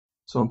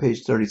So on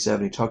page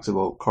 37, he talks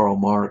about Karl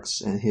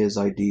Marx and his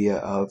idea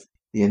of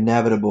the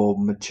inevitable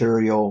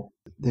material,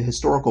 the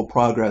historical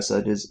progress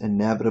that is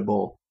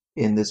inevitable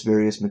in this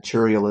various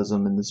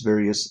materialism and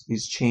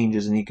these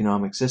changes in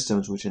economic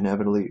systems, which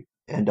inevitably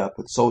end up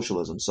with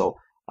socialism. So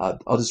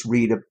I'll just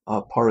read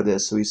a part of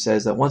this. So he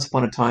says that once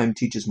upon a time,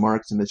 teaches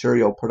Marx, the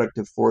material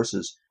productive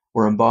forces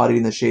were embodied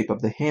in the shape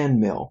of the hand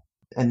mill,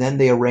 and then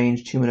they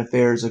arranged human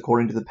affairs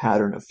according to the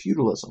pattern of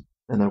feudalism.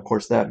 And of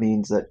course, that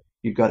means that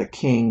you've got a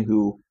king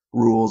who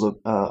rules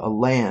a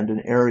land,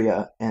 an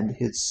area, and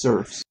his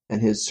serfs.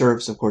 And his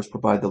serfs, of course,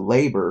 provide the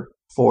labor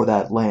for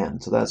that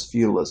land. So that's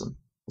feudalism.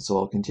 So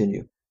I'll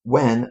continue.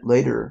 When,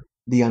 later,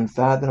 the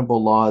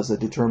unfathomable laws that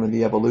determine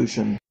the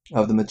evolution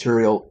of the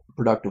material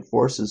productive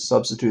forces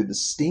substituted the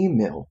steam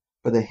mill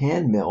for the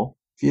hand mill,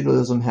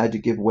 feudalism had to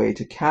give way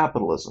to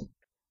capitalism.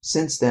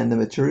 Since then, the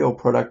material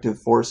productive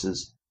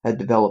forces had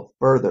developed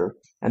further,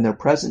 and their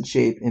present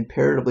shape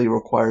imperatively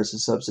requires the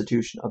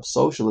substitution of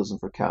socialism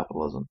for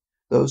capitalism.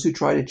 Those who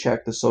try to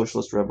check the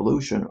socialist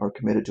revolution are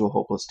committed to a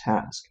hopeless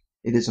task.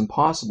 It is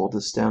impossible to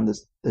stem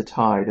the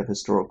tide of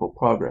historical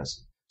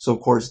progress. So,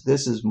 of course,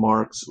 this is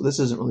Marx. This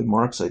isn't really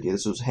Marx's idea.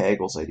 This was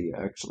Hegel's idea,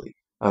 actually,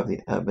 of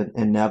an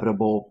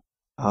inevitable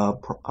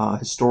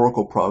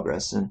historical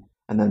progress. And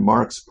then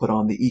Marx put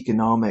on the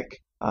economic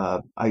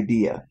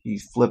idea. He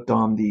flipped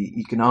on the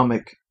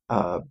economic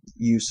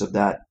use of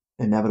that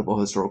inevitable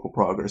historical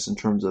progress in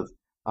terms of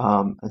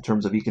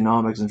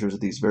economics, in terms of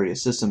these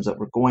various systems that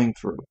we're going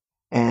through.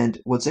 And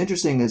what's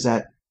interesting is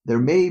that there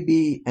may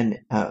be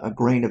a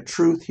grain of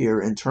truth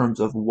here in terms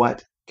of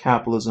what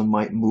capitalism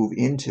might move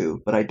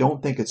into, but I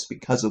don't think it's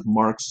because of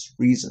Marx's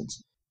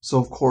reasons. So,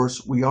 of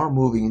course, we are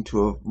moving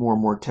into a more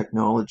and more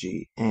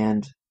technology,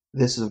 and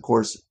this is, of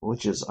course,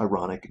 which is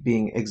ironic,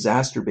 being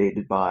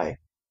exacerbated by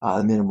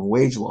minimum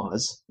wage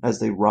laws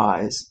as they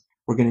rise.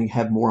 We're going to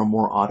have more and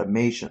more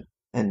automation.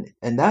 And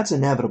that's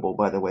inevitable,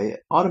 by the way.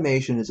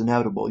 Automation is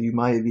inevitable. You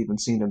might have even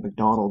seen at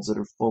McDonald's that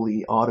are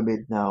fully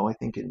automated now, I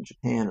think in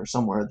Japan or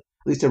somewhere. At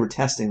least they were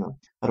testing them.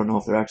 I don't know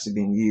if they're actually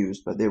being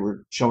used, but they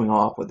were showing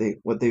off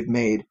what they've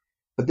made.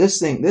 But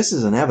this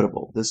is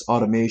inevitable, this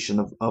automation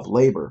of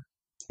labor.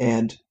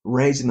 And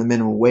raising the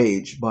minimum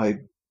wage by,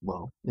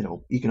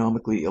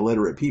 economically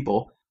illiterate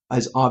people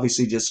is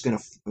obviously just going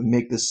to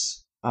make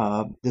this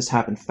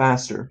happen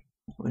faster.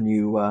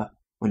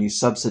 When you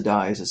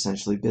subsidize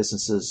essentially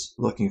businesses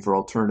looking for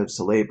alternatives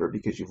to labor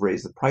because you've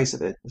raised the price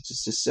of it, which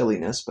is just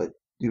silliness, but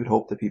you would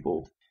hope that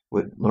people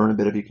would learn a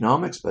bit of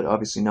economics, but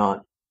obviously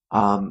not.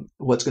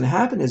 What's going to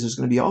happen is there's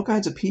going to be all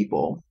kinds of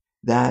people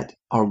that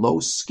are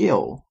low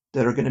skill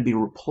that are going to be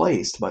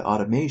replaced by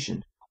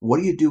automation. What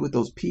do you do with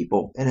those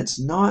people? And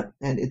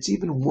it's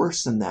even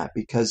worse than that,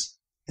 because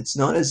it's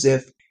not as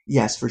if,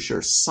 yes, for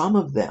sure, some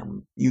of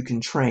them you can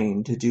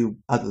train to do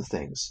other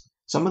things.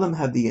 Some of them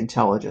have the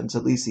intelligence,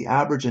 at least the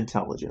average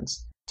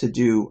intelligence, to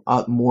do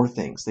more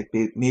things. Like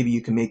maybe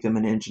you can make them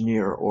an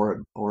engineer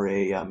or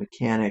a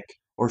mechanic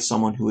or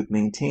someone who would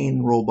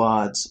maintain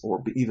robots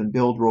or even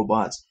build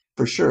robots.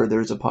 For sure,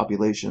 there's a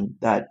population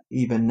that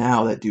even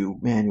now that do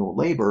manual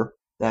labor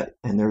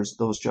and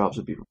those jobs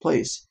would be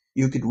replaced.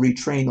 You could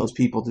retrain those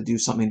people to do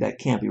something that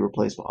can't be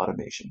replaced by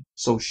automation.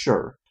 So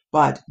sure,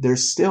 but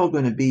there's still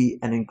going to be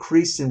an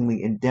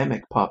increasingly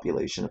endemic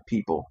population of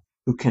people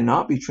who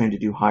cannot be trained to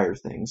do higher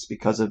things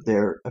because of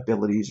their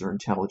abilities or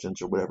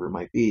intelligence or whatever it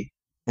might be,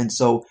 and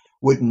so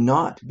would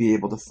not be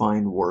able to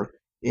find work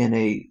in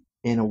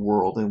a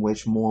world in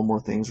which more and more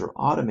things are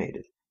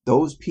automated.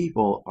 Those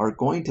people are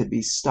going to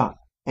be stuck,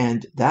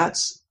 and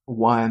that's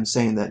why I'm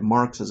saying that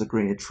Marx has a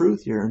grain of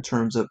truth here in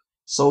terms of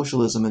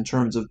socialism, in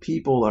terms of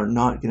people are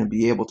not going to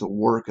be able to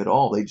work at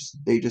all.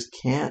 They just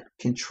can't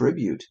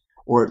contribute,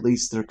 or at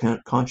least their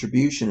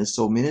contribution is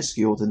so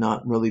minuscule to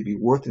not really be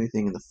worth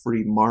anything in the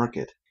free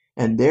market.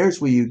 And there's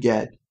where you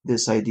get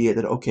this idea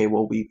that, okay,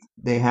 well,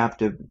 they have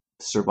to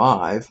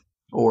survive,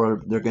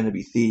 or they're going to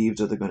be thieves,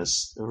 or they're going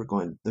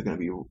to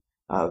be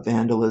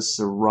vandalists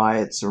or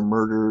riots or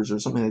murderers or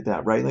something like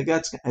that, right? Like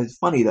it's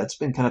funny. That's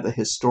been kind of the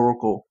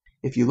historical.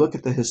 If you look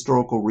at the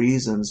historical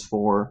reasons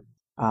for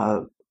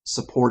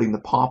supporting the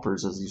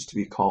paupers, as it used to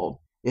be called,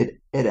 it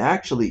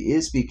actually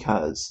is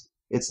because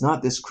it's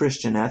not this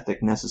Christian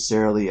ethic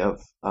necessarily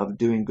of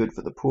doing good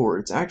for the poor.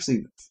 It's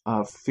actually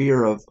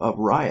fear of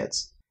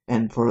riots.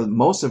 And for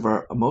most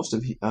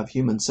of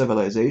human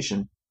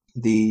civilization,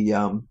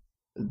 the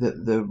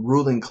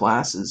ruling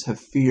classes have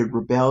feared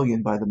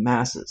rebellion by the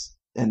masses,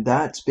 and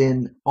that's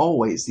been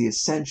always the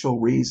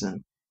essential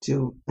reason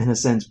to, in a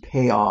sense,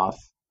 pay off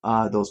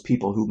those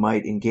people who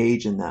might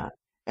engage in that.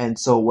 And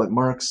so, what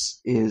Marx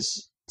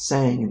is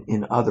saying,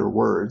 in other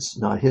words,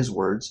 not his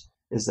words,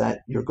 is that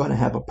you're going to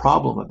have a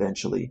problem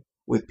eventually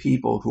with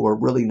people who are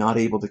really not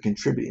able to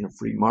contribute in a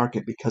free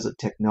market because of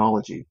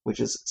technology, which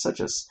is such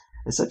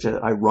an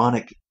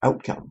ironic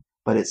outcome,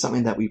 but it's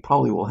something that we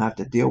probably will have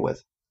to deal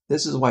with.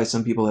 This is why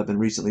some people have been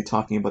recently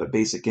talking about a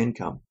basic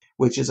income,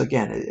 which is,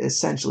 again,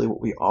 essentially what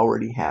we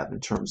already have in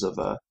terms of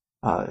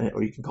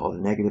or you can call it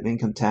a negative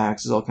income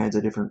tax. There's all kinds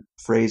of different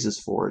phrases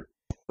for it.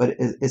 but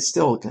it's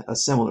still a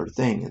similar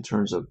thing in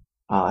terms of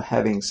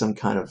having some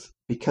kind of,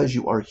 because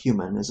you are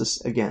human,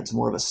 again, it's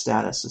more of a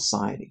status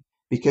society.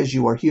 Because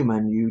you are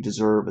human, you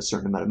deserve a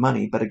certain amount of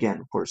money. But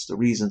again, of course, the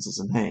reasons, as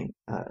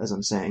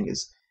I'm saying,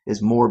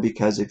 is more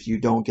because if you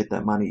don't get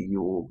that money,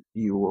 you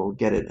will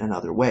get it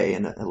another way,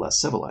 in a less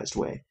civilized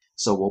way.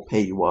 So we'll pay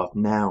you off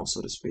now,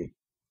 so to speak.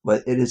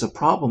 But it is a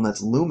problem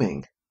that's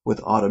looming with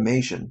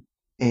automation.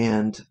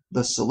 And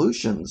the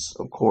solutions,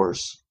 of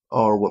course,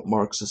 are what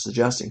Marx is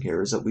suggesting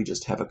here, is that we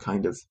just have a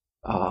kind of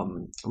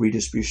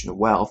redistribution of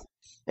wealth.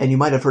 And you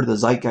might have heard of the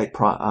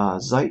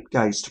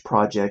Zeitgeist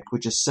Project,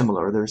 which is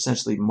similar. They're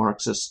essentially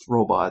Marxist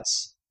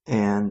robots,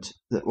 they're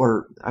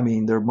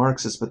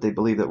Marxists, but they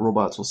believe that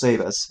robots will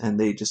save us, and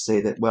they just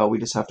say that, well, we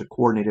just have to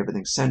coordinate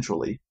everything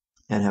centrally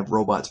and have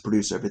robots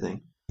produce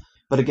everything.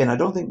 But again, I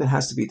don't think that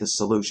has to be the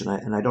solution,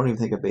 and I don't even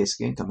think a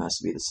basic income has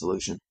to be the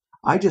solution.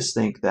 I just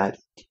think that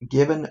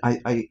before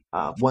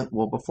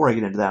I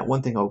get into that,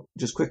 one thing I'll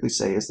just quickly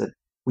say is that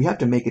we have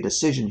to make a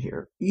decision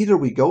here. Either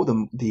we go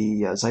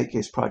the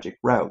Zeitgeist Project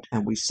route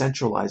and we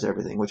centralize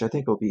everything, which I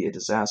think will be a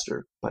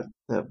disaster, but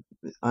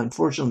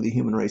unfortunately the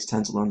human race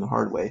tends to learn the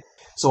hard way.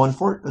 So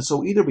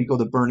either we go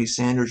the Bernie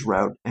Sanders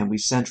route and we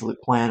centrally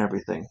plan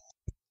everything,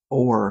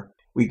 or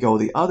we go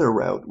the other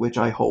route, which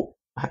I hope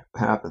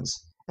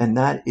happens, and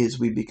that is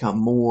we become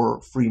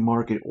more free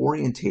market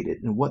orientated.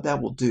 And what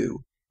that will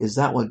do is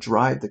that will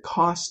drive the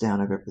costs down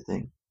of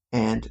everything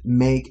and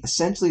make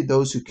essentially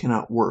those who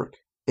cannot work.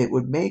 It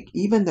would make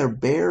even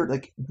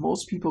like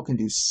most people can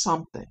do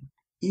something.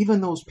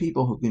 Even those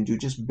people who can do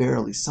just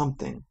barely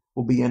something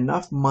will be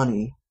enough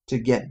money to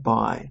get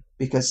by,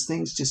 because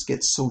things just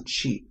get so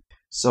cheap.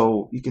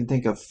 So you can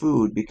think of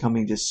food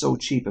becoming just so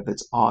cheap if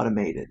it's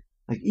automated.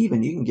 Like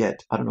even you can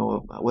get, I don't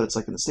know what it's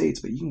like in the States,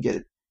 but you can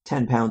get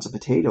 10 pounds of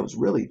potatoes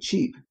really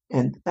cheap.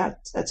 And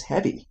that's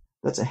heavy.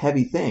 That's a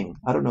heavy thing.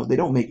 I don't know. They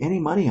don't make any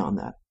money on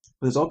that.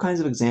 There's all kinds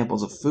of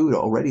examples of food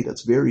already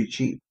that's very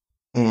cheap.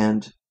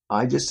 And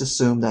I just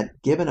assume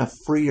that given a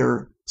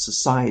freer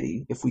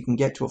society, if we can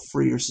get to a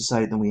freer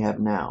society than we have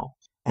now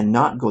and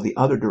not go the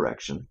other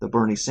direction, the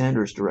Bernie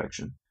Sanders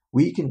direction,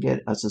 we can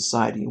get a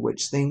society in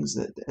which things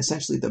that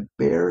essentially the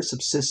bare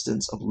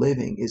subsistence of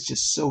living is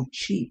just so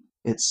cheap,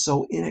 it's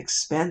so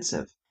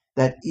inexpensive,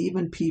 that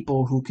even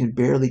people who can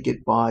barely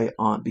get by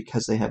on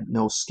because they have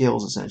no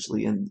skills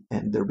essentially and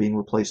they're being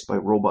replaced by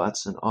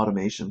robots and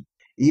automation,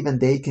 even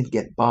they can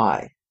get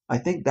by. I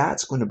think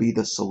that's going to be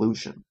the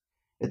solution.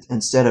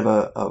 Instead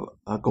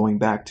of going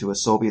back to a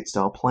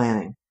Soviet-style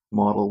planning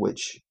model,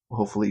 which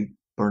hopefully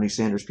Bernie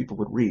Sanders people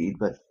would read,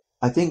 but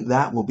I think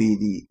that will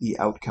be the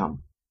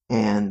outcome.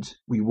 And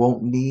we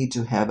won't need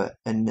to have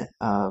a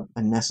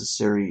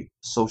necessary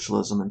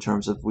socialism in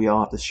terms of we all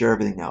have to share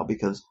everything now,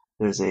 because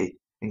there's a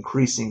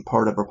increasing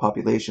part of our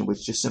population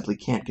which just simply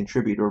can't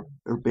contribute or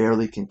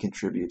barely can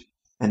contribute.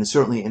 And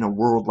certainly in a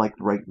world like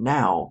right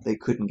now, they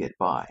couldn't get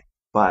by.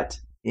 But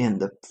in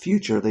the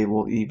future, they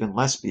will even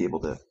less be able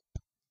to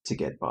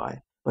get by.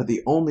 But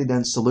the only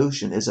then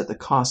solution is that the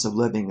cost of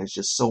living is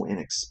just so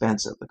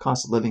inexpensive. The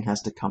cost of living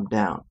has to come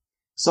down.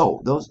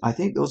 So I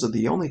think those are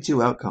the only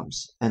two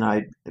outcomes, and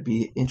I'd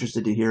be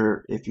interested to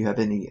hear if you have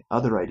any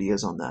other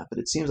ideas on that. But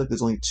it seems like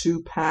there's only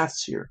two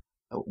paths here,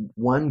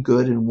 one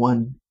good and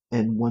one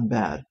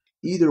bad.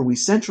 Either we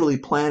centrally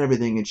plan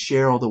everything and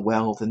share all the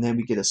wealth, and then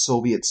we get a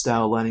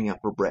Soviet-style lining up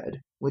for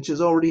bread, which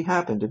has already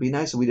happened. It'd be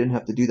nice if we didn't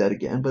have to do that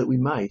again, but we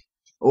might.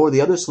 Or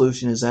the other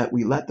solution is that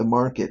we let the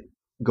market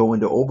go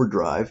into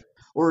overdrive,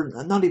 or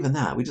not even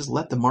that. We just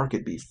let the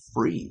market be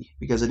free,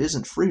 because it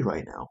isn't free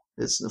right now.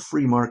 The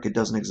free market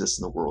doesn't exist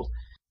in the world.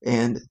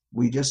 And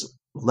we just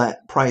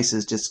let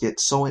prices just get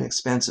so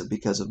inexpensive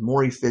because of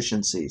more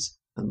efficiencies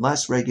and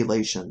less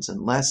regulations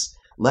and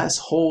less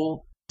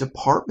whole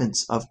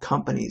departments of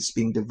companies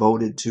being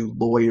devoted to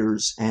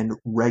lawyers and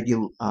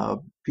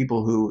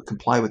people who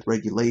comply with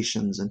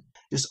regulations, and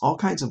just all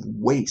kinds of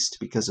waste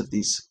because of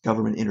these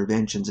government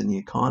interventions in the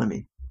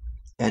economy.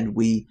 And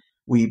we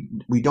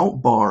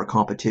don't bar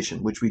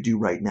competition, which we do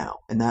right now.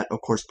 And that, of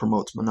course,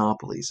 promotes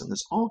monopolies. And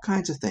there's all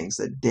kinds of things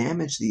that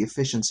damage the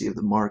efficiency of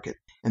the market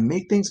and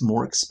make things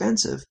more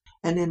expensive.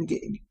 And then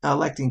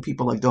electing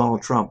people like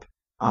Donald Trump,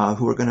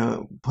 who are going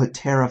to put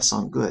tariffs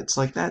on goods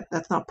like that,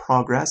 that's not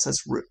progress.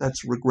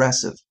 That's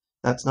regressive.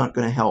 That's not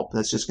going to help.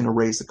 That's just going to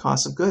raise the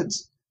cost of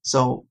goods.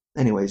 So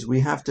anyways,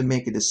 we have to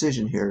make a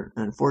decision here.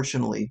 And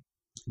unfortunately,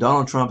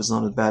 Donald Trump is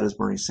not as bad as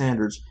Bernie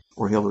Sanders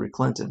or Hillary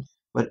Clinton.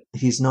 But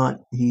he's not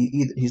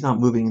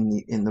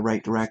moving in the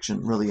right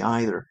direction really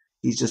either.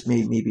 He's just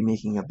maybe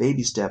making a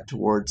baby step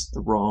towards the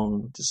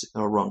wrong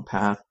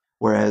path,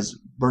 whereas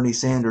Bernie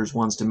Sanders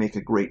wants to make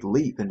a great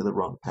leap into the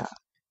wrong path.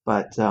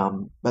 But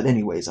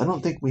anyways, I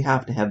don't think we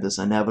have to have this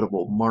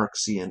inevitable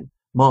Marxian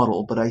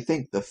model. But I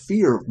think the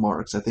fear of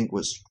Marx, I think,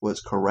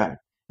 was correct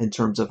in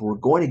terms of we're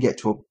going to get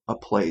to a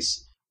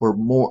place where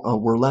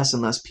where less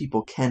and less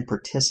people can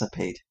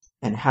participate.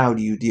 And how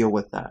do you deal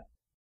with that?